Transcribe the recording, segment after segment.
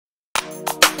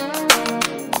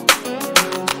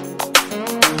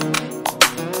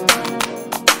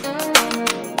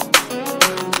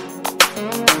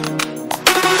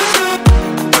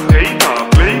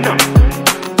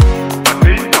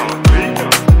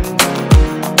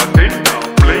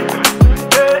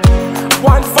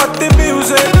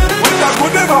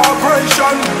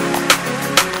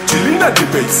Chillin' at the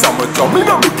base, I'm a drumming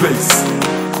on me place.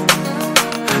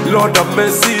 Lord of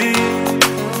mercy.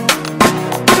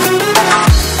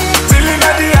 Chillin'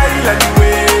 at the island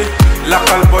way.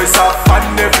 Local boys have fun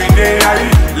every day.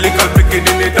 Little picking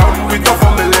in it down with the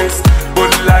families.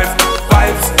 Good life,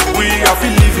 vibes, we have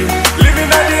been living. Living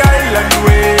at the island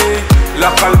way.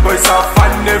 Local boys have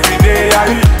fun every day.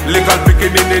 Little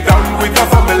picking in it down with the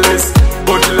families.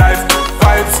 Good life,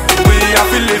 vibes, we have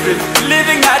been living.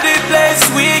 Living at the place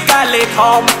we call it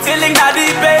home. Chilling at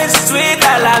the base, sweet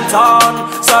island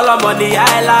town. Solomon the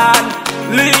island.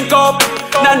 Link up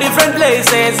down different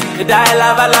places. Die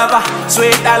lava,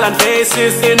 sweet island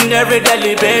faces in every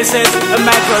daily basis. A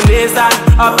Micronesian,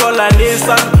 a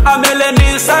Polynesian, a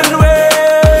Melanesian way.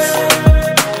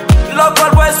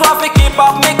 Local boys want to keep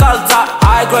up me culture.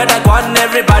 I grade at one,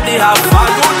 everybody have fun.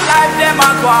 Good life them a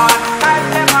one.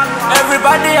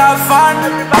 Everybody have fun.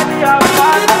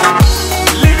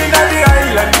 Living at the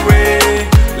island way.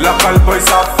 Local boys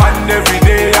have fun every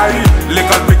day.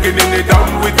 Little picking in it down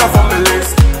with the families.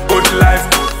 Good life,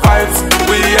 vibes,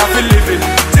 we have been living.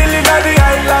 Chilling at the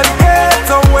island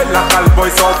ghetto where local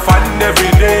boys have fun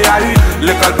every day.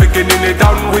 Little picking in it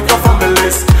down with the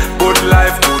families. Good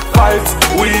life, good vibes,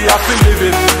 we have been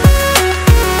living.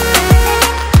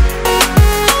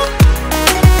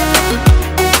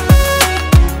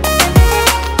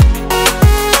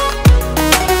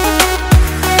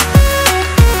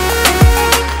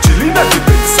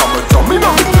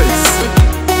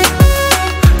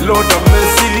 Lord of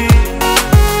mercy.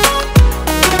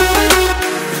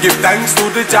 Give thanks to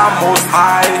the Jah Most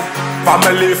High.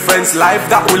 Family, friends, life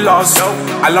that we lost.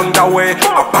 Along the way,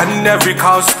 upon every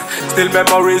cost. Still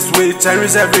memories we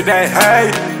cherish every day.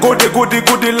 Hey,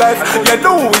 goody life. You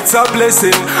know it's a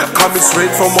blessing. Coming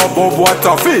straight from above, what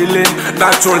a feeling.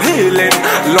 Natural healing.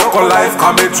 Local life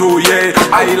coming through, yeah.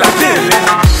 Island healing.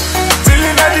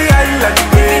 Chilling at the island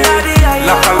way.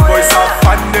 Local boys have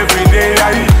fun every day.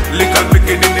 Little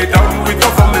picking in it down with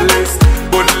the families.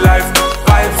 Good life,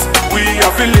 vibes, we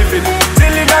have been living.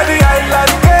 Chilling at the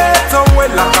island ghetto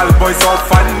where local boys have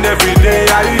fun every day.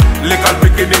 Little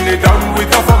picking in it down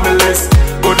with the families.